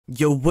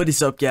Yo, what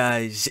is up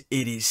guys?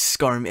 It is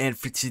Skaarm, and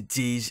for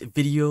today's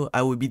video,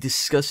 I will be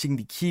discussing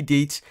the key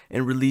dates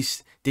and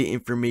release date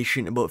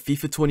information about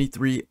FIFA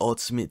 23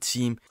 Ultimate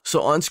Team.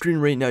 So on screen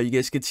right now, you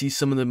guys can see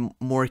some of the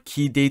more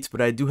key dates,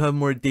 but I do have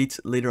more dates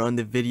later on in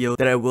the video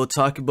that I will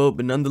talk about.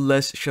 But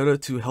nonetheless, shout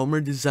out to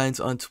Helmer Designs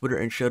on Twitter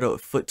and shout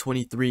out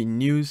Foot23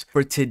 News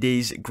for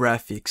today's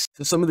graphics.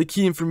 So some of the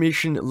key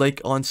information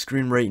like on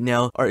screen right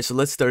now. Alright, so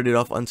let's start it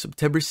off. On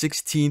September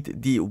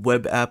 16th, the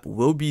web app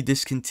will be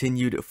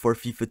discontinued for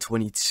FIFA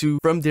 22.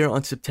 From there,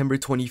 on September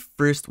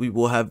 21st, we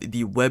will have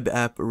the web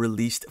app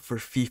released for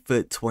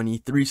FIFA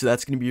 23. So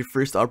that's going to be your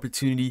first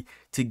opportunity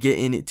to get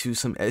into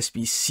some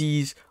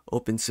SBCs,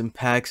 open some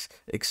packs,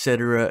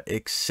 etc,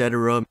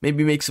 etc.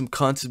 Maybe make some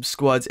concept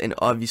squads and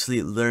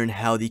obviously learn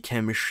how the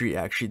chemistry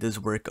actually does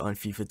work on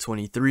FIFA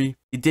 23.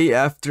 The day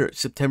after,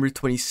 September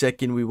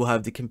 22nd, we will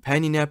have the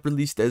companion app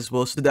released as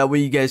well, so that way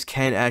you guys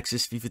can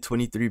access FIFA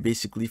 23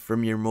 basically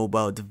from your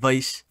mobile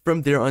device.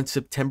 From there, on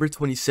September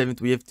 27th,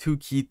 we have two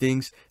key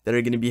things that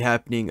are going to be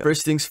happening.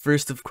 First things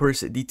first, of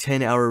course, the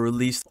 10-hour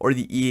release or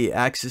the EA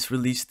Access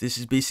release. This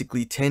is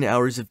basically 10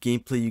 hours of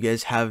gameplay you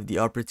guys have the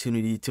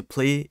opportunity to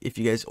play if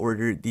you guys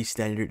ordered the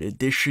standard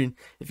edition.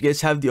 If you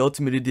guys have the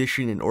ultimate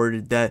edition and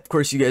ordered that, of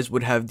course you guys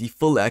would have the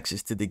full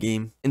access to the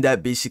game, and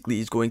that basically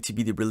is going to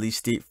be the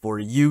release date for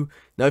you.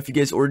 Now if you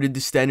guys ordered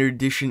the standard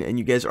edition and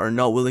you guys are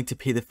not willing to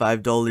pay the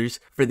 $5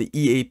 for the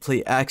EA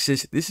Play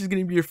access, this is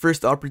going to be your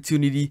first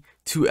opportunity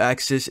to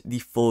access the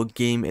full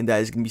game, and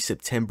that is going to be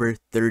September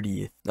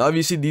 30th. Now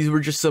obviously these were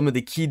just some of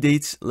the key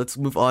dates. Let's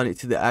move on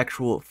to the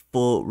actual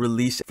full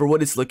release for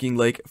what it's looking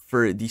like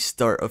for the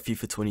start of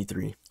FIFA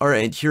 23.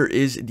 Alright, and here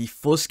is the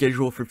full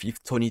schedule for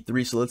FIFA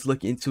 23, so let's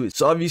look into it.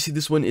 So obviously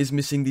this one is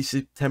missing the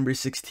September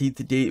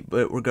 16th date,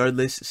 but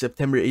regardless,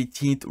 September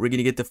 18th we're going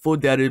to get the full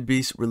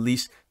database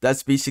release.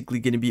 That's basically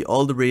going to be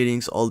all the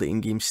ratings, all the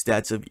in-game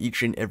stats of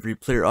each and every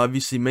player.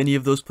 Obviously many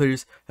of those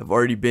players have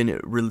already been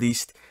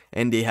released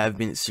and they have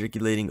been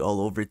circulating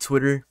all over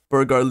Twitter. But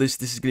regardless,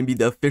 this is going to be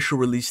the official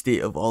release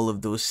date of all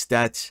of those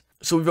stats.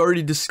 So we've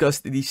already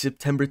discussed the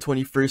September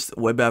 21st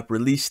web app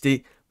release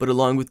date, but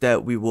along with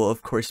that, we will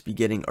of course be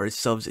getting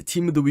ourselves a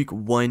Team of the Week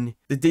 1.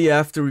 The day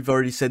after, we've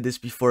already said this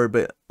before,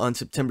 but on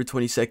September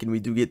 22nd, we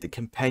do get the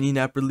companion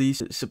app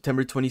release.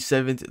 September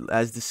 27th,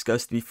 as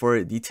discussed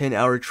before, the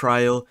 10-hour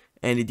trial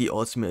and the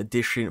Ultimate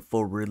Edition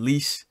full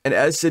release. And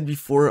as said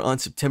before, on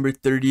September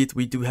 30th,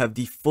 we do have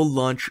the full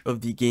launch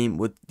of the game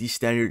with the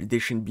Standard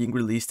Edition being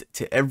released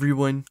to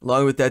everyone.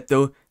 Along with that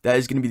though, that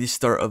is going to be the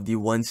start of the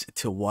Ones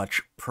to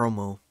Watch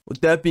promo.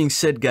 With that being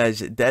said guys,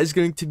 that is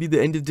going to be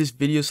the end of this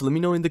video, so let me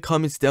know in the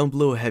comments down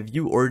below, have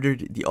you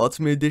ordered the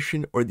Ultimate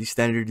Edition or the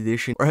Standard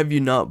Edition, or have you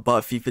not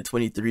bought FIFA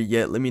 23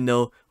 yet? Let me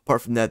know.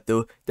 Apart from that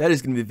though, that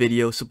is going to be the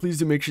video, so please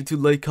do make sure to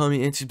like,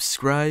 comment, and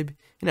subscribe,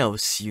 and I will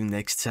see you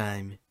next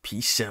time.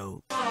 Peace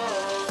out.